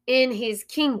do in his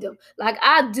kingdom? Like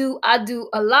I do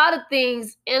a lot of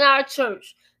things in our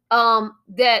church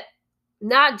that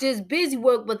not just busy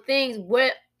work, but things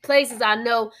where places I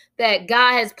know that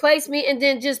God has placed me, and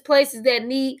then just places that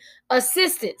need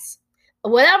assistance.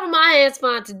 Whatever my hands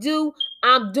find to do,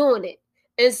 I'm doing it.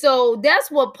 And so that's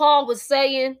what Paul was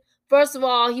saying. First of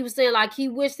all, he was saying like he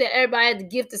wished that everybody had the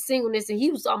gift of singleness, and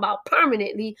he was talking about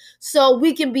permanently, so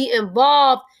we can be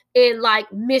involved in like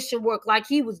mission work like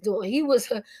he was doing. He was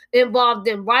involved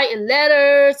in writing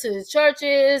letters to the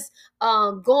churches,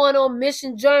 going on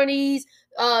mission journeys,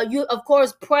 you of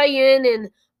course praying and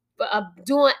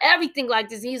doing everything like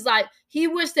this. He's like, he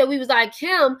wished that we was like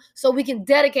him, so we can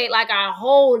dedicate like our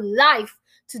whole life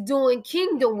to doing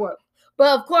kingdom work.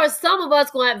 But of course, some of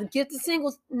us gonna have the gift of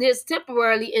singleness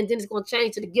temporarily, and then it's gonna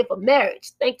change to the gift of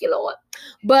marriage. Thank you, Lord.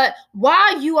 But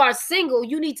while you are single,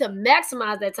 you need to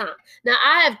maximize that time. Now,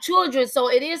 I have children,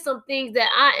 so it is some things that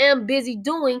I am busy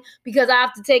doing because I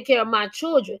have to take care of my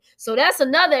children. So that's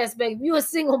another aspect. If you're a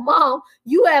single mom,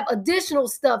 you have additional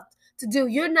stuff to do.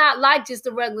 You're not like just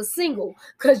a regular single,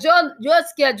 because your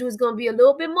schedule is going to be a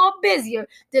little bit more busier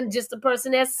than just a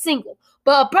person that's single.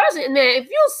 But a person, man, if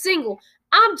you're single,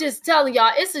 I'm just telling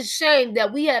y'all, it's a shame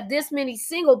that we have this many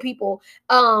single people,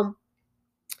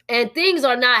 and things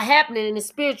are not happening in the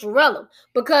spiritual realm.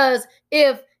 Because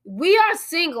if we are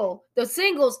single, the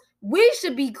singles, we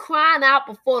should be crying out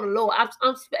before the Lord.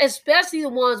 I'm especially the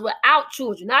ones without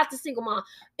children, not the single mom.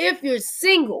 If you're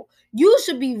single, you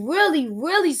should be really,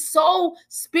 really so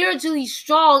spiritually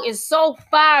strong and so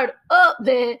fired up,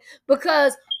 man,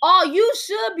 because all you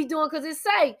should be doing, because it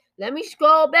say, let me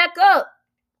scroll back up,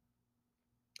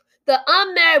 the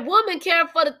unmarried woman caring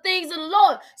for the things of the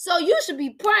Lord. So you should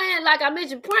be praying, like I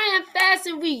mentioned, praying,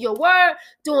 fasting, read your word,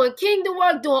 doing kingdom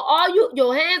work, doing all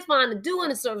your hands find to do in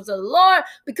the service of the Lord,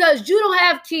 because you don't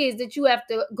have kids that you have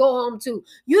to go home to.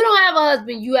 You don't have a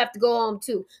husband you have to go home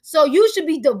to. So you should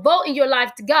be devoting your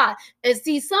life to God. And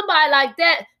see, somebody like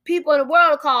that, people in the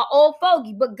world call old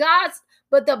fogey,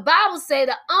 but the Bible say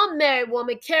the unmarried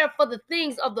woman care for the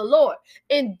things of the Lord.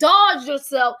 Indulge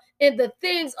yourself in the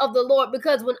things of the Lord,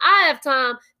 because when I have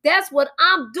time, that's what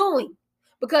I'm doing.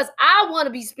 Because I want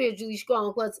to be spiritually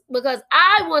strong, because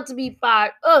I want to be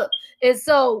fired up. And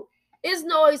so it's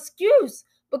no excuse,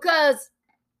 because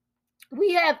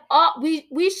we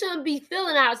shouldn't be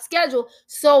filling our schedule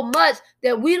so much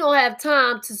that we don't have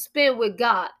time to spend with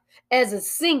God. As a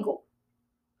single,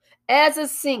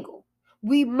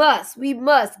 we must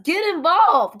get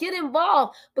involved,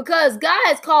 because God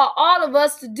has called all of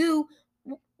us to do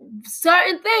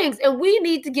certain things, and we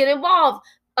need to get involved.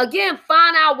 Again,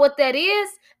 find out what that is,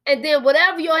 and then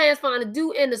whatever your hands find to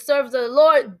do in the service of the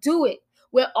Lord, do it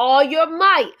with all your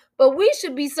might. But we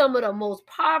should be some of the most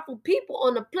powerful people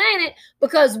on the planet,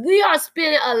 because we are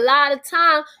spending a lot of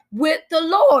time with the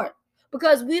Lord,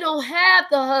 because we don't have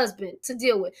the husband to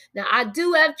deal with. Now, I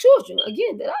do have children,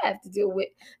 again, that I have to deal with.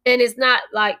 And it's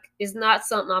not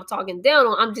something I'm talking down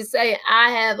on. I'm just saying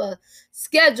I have a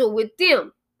schedule with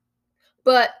them.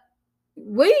 But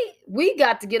we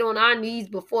got to get on our knees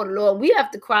before the Lord. We have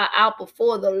to cry out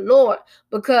before the Lord,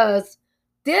 because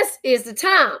this is the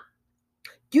time.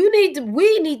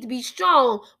 We need to be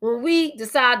strong when we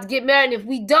decide to get married. And if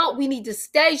we don't, we need to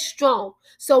stay strong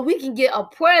so we can get a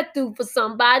prayer through for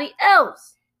somebody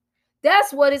else.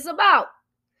 That's what it's about.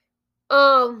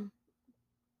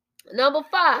 Number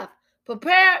 5,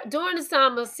 prepare during this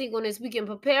time of singleness. We can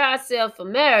prepare ourselves for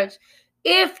marriage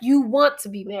if you want to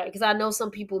be married, because I know some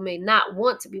people may not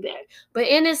want to be married. But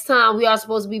in this time, we are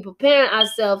supposed to be preparing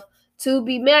ourselves to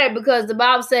be married, because the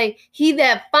Bible says, "He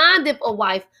that findeth a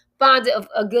wife findeth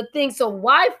a good thing." So,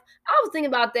 wife, I was thinking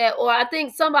about that, or I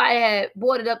think somebody had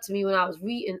brought it up to me when I was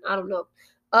reading. I don't know,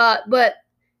 but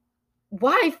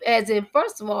wife, as in,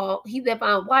 first of all, he that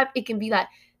find wife, it can be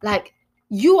like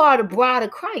you are the bride of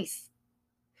Christ.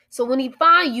 So when he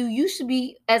find you, you should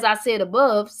be, as I said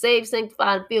above, saved,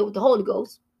 sanctified, and filled with the Holy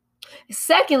Ghost.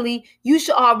 Secondly, you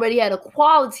should already have the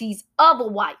qualities of a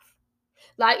wife.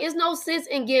 Like, it's no sense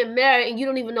in getting married and you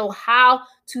don't even know how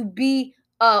to be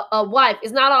a wife.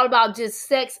 It's not all about just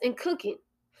sex and cooking.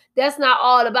 That's not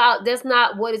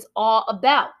what it's all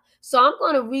about. So I'm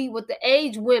going to read what the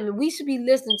aged women, we should be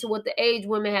listening to what the aged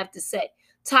women have to say.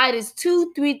 Titus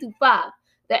 2:3-5.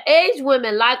 The aged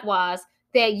women likewise,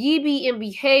 that ye be in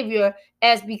behavior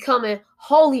as becoming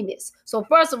holiness. So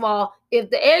first of all, if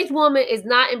the aged woman is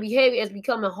not in behavior as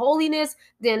becoming holiness,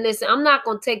 then listen, I'm not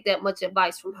going to take that much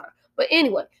advice from her. But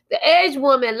anyway, the aged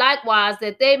woman likewise,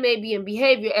 that they may be in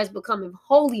behavior as becoming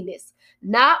holiness,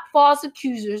 not false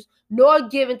accusers, nor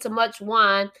given to much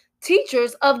wine,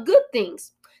 teachers of good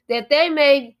things, that they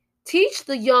may teach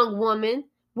the young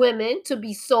women to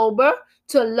be sober,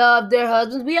 to love their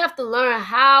husbands. We have to learn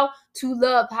how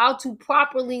to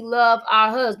properly love our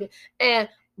husband. And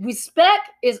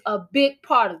respect is a big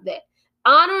part of that.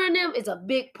 Honoring them is a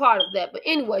big part of that. But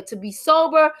anyway, to be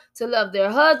sober, to love their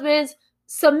husbands,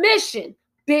 submission,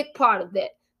 big part of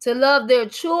that. To love their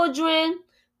children,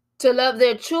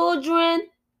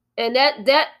 and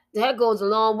that goes a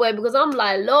long way, because I'm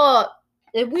like, Lord,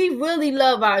 if we really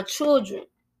love our children,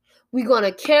 we're going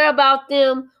to care about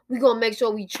them. We're going to make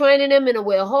sure we training them in a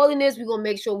way of holiness. We're going to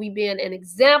make sure we being an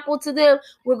example to them.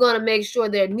 We're going to make sure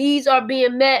their needs are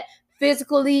being met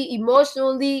physically,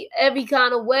 emotionally, every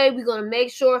kind of way. We're going to make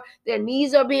sure their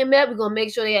needs are being met. We're going to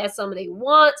make sure they have some of their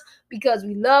wants, because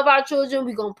we love our children.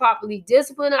 We're going to properly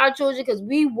discipline our children because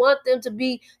we want them to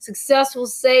be successful,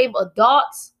 saved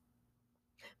adults.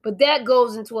 But that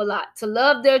goes into a lot. To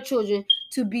love their children,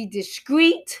 to be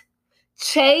discreet,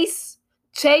 chaste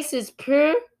is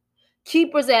pure,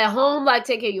 keepers at home, like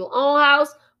take care of your own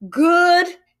house, good,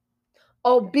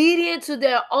 obedient to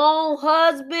their own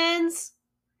husbands.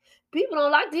 People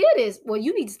don't like to hear this. Well,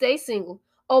 you need to stay single.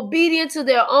 Obedient to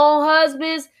their own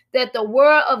husbands, that the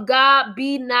word of God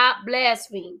be not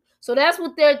blasphemed. So that's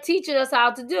what they're teaching us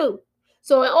how to do.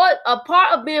 So a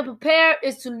part of being prepared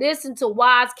is to listen to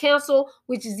wise counsel,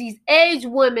 which is these aged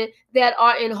women that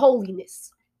are in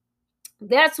holiness.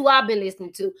 That's who I've been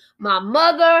listening to. My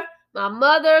mother,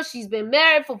 she's been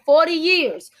married for 40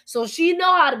 years, so she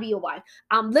know how to be a wife.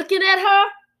 I'm looking at her,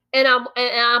 and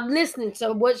I'm listening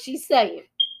to what she's saying.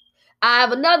 I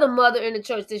have another mother in the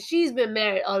church that she's been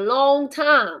married a long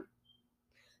time.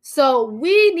 So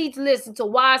we need to listen to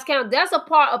wise counsel. That's a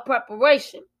part of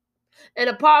preparation. And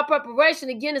a part of preparation,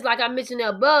 again, is like I mentioned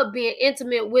above, being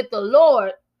intimate with the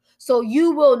Lord. So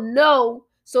you will know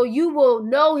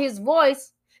his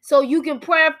voice, so you can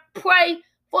pray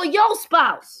for your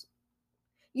spouse.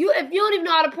 If you don't even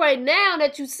know how to pray now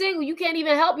that you're single, you can't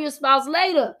even help your spouse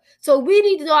later. So we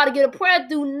need to know how to get a prayer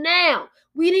through now.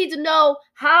 We need to know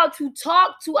how to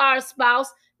talk to our spouse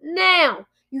now.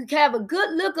 You can have a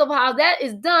good look of how that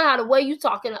is done, how the way you're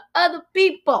talking to other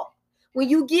people. When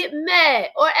you get mad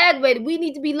or aggravated, we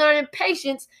need to be learning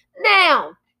patience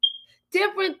now.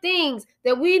 Different things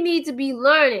that we need to be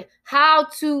learning how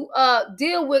to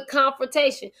deal with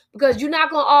confrontation, because you're not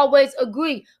going to always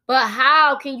agree. But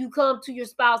how can you come to your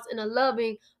spouse in a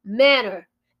loving manner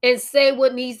and say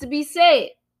what needs to be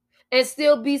said and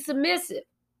still be submissive?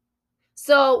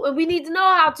 So we need to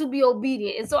know how to be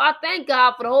obedient. And so I thank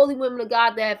God for the holy women of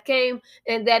God that have came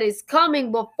and that is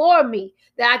coming before me,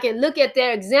 that I can look at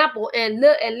their example and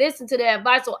look and listen to their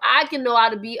advice, so I can know how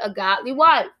to be a godly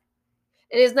wife.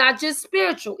 And it's not just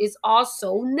spiritual, it's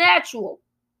also natural.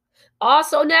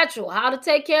 Also natural, how to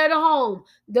take care of the home,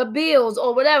 the bills,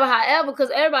 or whatever, however,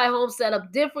 because everybody's home set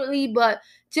up differently, but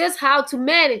just how to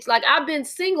manage. Like, I've been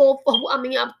single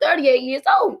I'm 38 years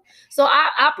old. So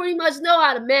I pretty much know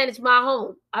how to manage my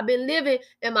home. I've been living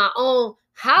in my own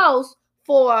house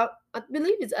for, I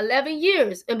believe it's 11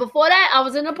 years. And before that, I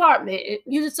was in an apartment.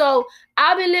 So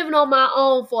I've been living on my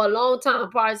own for a long time,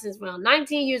 probably since around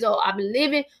 19 years old. I've been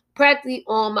living practically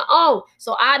on my own.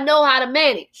 So I know how to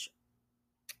manage.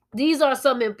 These are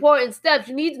some important steps.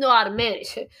 You need to know how to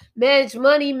manage. Manage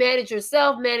money, manage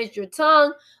yourself, manage your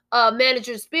tongue, manage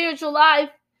your spiritual life.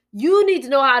 You need to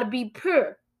know how to be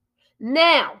pure.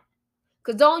 Now,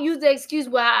 because don't use the excuse,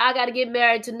 well, I got to get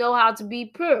married to know how to be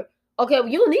pure. Okay, well,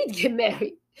 you don't need to get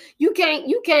married. You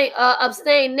can't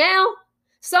abstain now.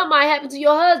 Something might happen to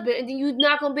your husband, and then you're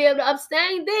not going to be able to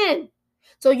abstain then.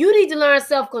 So you need to learn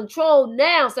self-control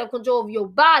now, self-control of your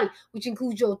body, which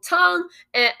includes your tongue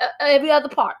and every other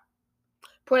part.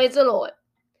 Praise the Lord.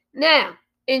 Now,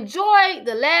 enjoy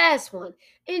the last one.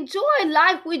 Enjoy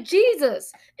life with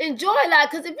Jesus. Enjoy life,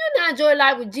 because if you're not enjoying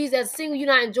life with Jesus as a single, you're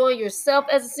not enjoying yourself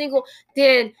as a single,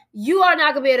 then you are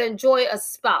not going to be able to enjoy a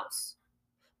spouse.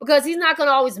 Because he's not going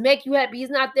to always make you happy. He's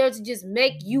not there to just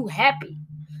make you happy.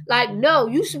 Like, no,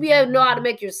 you should be able to know how to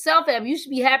make yourself happy. You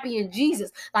should be happy in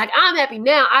Jesus. Like, I'm happy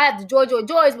now. I have the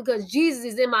joys because Jesus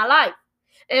is in my life.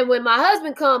 And when my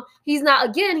husband comes, he's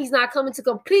not coming to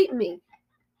complete me.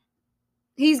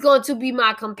 He's going to be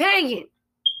my companion.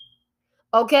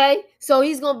 Okay? So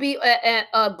he's going to be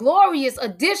a glorious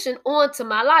addition onto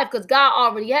my life because God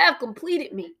already have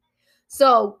completed me.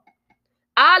 So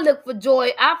I look for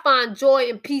joy. I find joy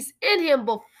and peace in him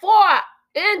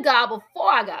in God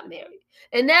before I got married.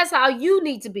 And that's how you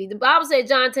need to be. The Bible says,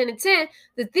 John 10:10,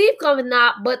 the thief cometh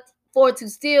not but for to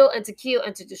steal and to kill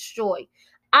and to destroy.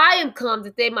 I am come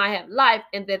that they might have life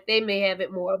and that they may have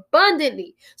it more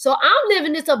abundantly. So I'm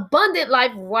living this abundant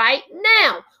life right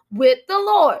now with the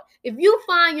Lord. If you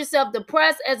find yourself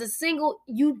depressed as a single,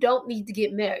 you don't need to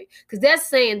get married, because that's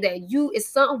saying that is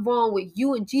something wrong with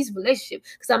you and Jesus' relationship.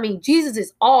 Because Jesus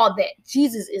is all that.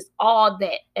 Jesus is all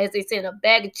that, as they say, in a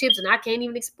bag of chips, and I can't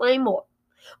even explain more.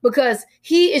 Because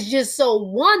he is just so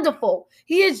wonderful.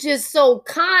 He is just so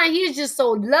kind. He is just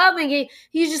so loving.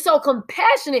 He's just so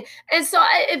compassionate. And so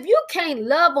if you can't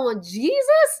love on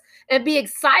Jesus and be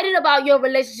excited about your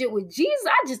relationship with Jesus,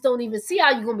 I just don't even see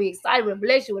how you're going to be excited with a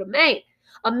relationship with a man.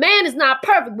 A man is not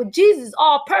perfect, but Jesus is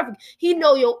all perfect. He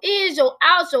know your ins, your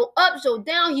outs, your ups, your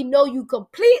downs. He know you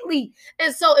completely.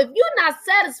 And so if you're not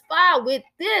satisfied with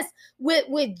this,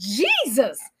 with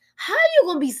Jesus, how are you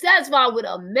going to be satisfied with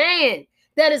a man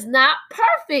that is not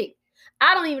perfect?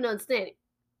 I don't even understand it.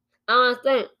 I don't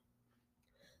understand.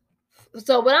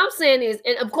 So what I'm saying is,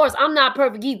 and of course, I'm not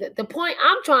perfect either. The point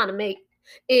I'm trying to make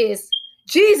is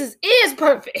Jesus is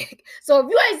perfect. So if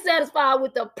you ain't satisfied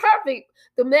with the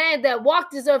man that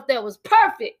walked this earth that was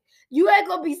perfect, you ain't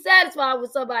going to be satisfied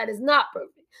with somebody that's not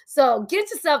perfect. So get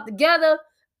yourself together.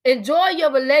 Enjoy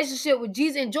your relationship with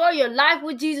Jesus. Enjoy your life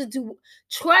with Jesus. To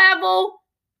travel,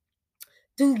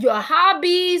 do your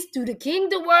hobbies, do the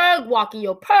kingdom work, walk in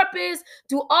your purpose,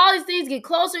 do all these things, get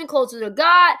closer and closer to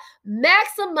God.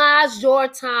 Maximize your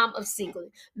time of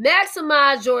singleness.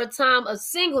 Maximize your time of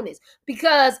singleness.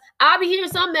 Because I'll be hearing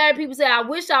some married people say, I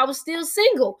wish I was still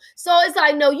single. So it's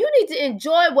like, no, you need to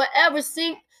enjoy whatever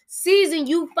season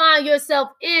you find yourself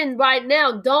in right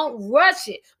now. Don't rush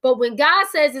it. But when God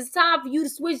says it's time for you to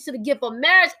switch to the gift of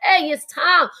marriage, hey, it's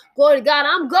time. Glory to God,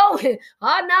 I'm going.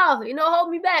 Oh no, hold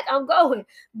me back. I'm going.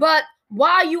 But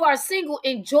while you are single,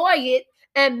 enjoy it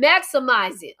and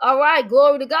maximize it. All right,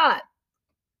 glory to God.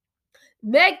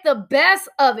 Make the best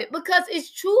of it, because it's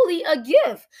truly a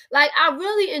gift. Like, I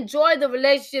really enjoy the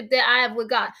relationship that I have with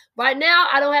God. Right now,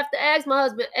 I don't have to ask my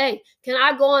husband, hey, can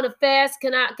I go on a fast?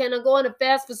 Can I go on a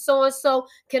fast for so-and-so?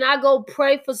 Can I go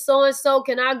pray for so-and-so?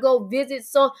 Can I go visit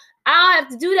so? I don't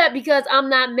have to do that because I'm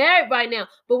not married right now.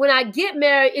 But when I get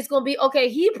married, it's going to be, okay,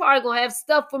 he probably going to have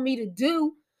stuff for me to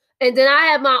do. And then I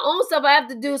have my own stuff I have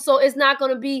to do. So I'm not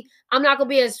going to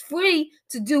be as free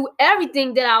to do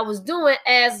everything that I was doing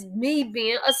as me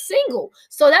being a single.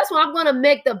 So that's why I'm going to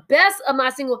make the best of my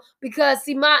single, because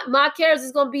see, my cares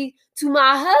is going to be to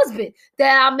my husband,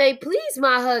 that I may please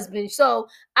my husband. So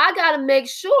I got to make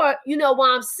sure, while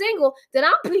I'm single, that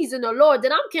I'm pleasing the Lord,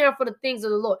 that I'm caring for the things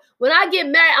of the Lord. When I get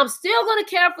married, I'm still going to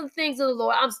care for the things of the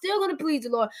Lord. I'm still going to please the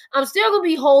Lord. I'm still going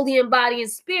to be holy in body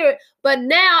and spirit. But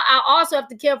now I also have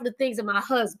to care for the things of my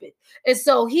husband. And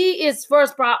so he is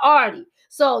first priority.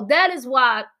 So that is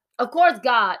why, of course,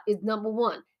 God is number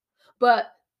one.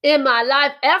 But in my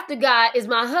life after God is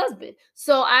my husband.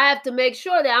 So I have to make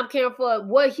sure that I'm caring for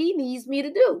what he needs me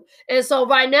to do. And so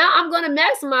right now, I'm going to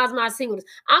maximize my singleness.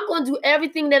 I'm going to do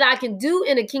everything that I can do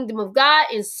in the kingdom of God,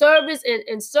 in service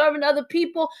and serving other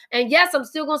people. And yes, I'm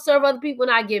still going to serve other people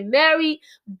when I get married.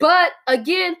 But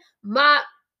again, my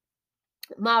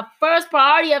first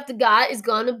priority after God is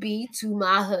going to be to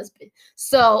my husband.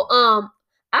 So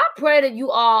I pray that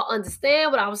you all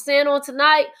understand what I was saying on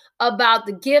tonight about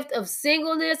the gift of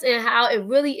singleness and how it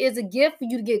really is a gift for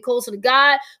you to get closer to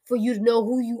God, for you to know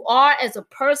who you are as a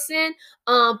person,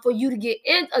 for you to get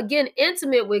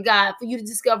intimate with God, for you to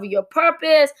discover your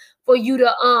purpose, for you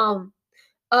to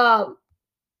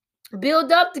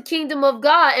build up the kingdom of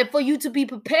God, and for you to be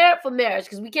prepared for marriage,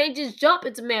 because we can't just jump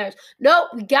into marriage. No,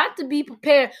 we got to be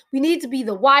prepared. We need to be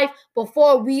the wife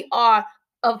before we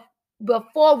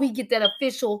get that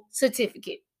official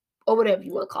certificate, or whatever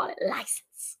you want to call it,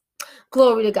 license.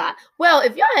 Glory to God. Well,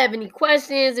 if y'all have any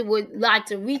questions and would like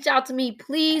to reach out to me,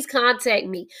 please contact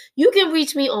me. You can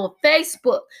reach me on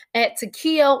Facebook at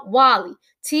Tikia Wally,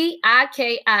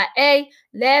 Tikia,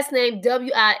 last name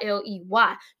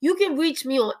Wiley. You can reach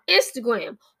me on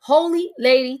Instagram, Holy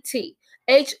Lady T,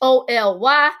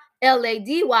 HOLYLADYT.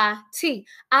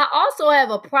 I also have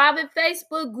a private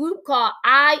Facebook group called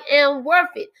I Am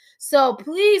Worth It. So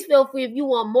please feel free, if you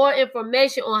want more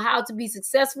information on how to be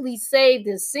successfully saved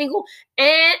and single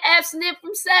and abstinent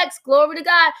from sex, glory to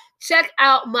God, check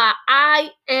out my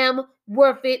I Am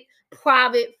Worth It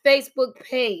private Facebook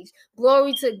page.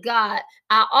 Glory to God.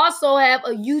 I also have a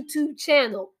YouTube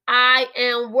channel, I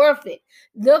Am Worth It.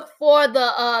 Look for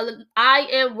the I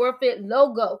Am Worth It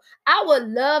logo. I would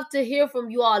love to hear from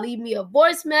you all. Leave me a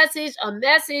voice message, a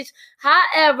message.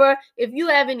 However, if you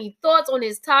have any thoughts on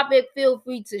this topic, feel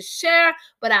free to share.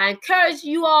 But I encourage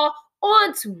you all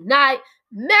on tonight,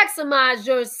 maximize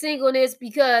your singleness,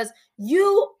 because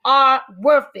you are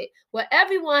worth it. Well,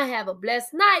 everyone have a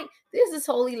blessed night. This is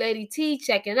Holy Lady T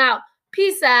checking out.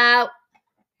 Peace out.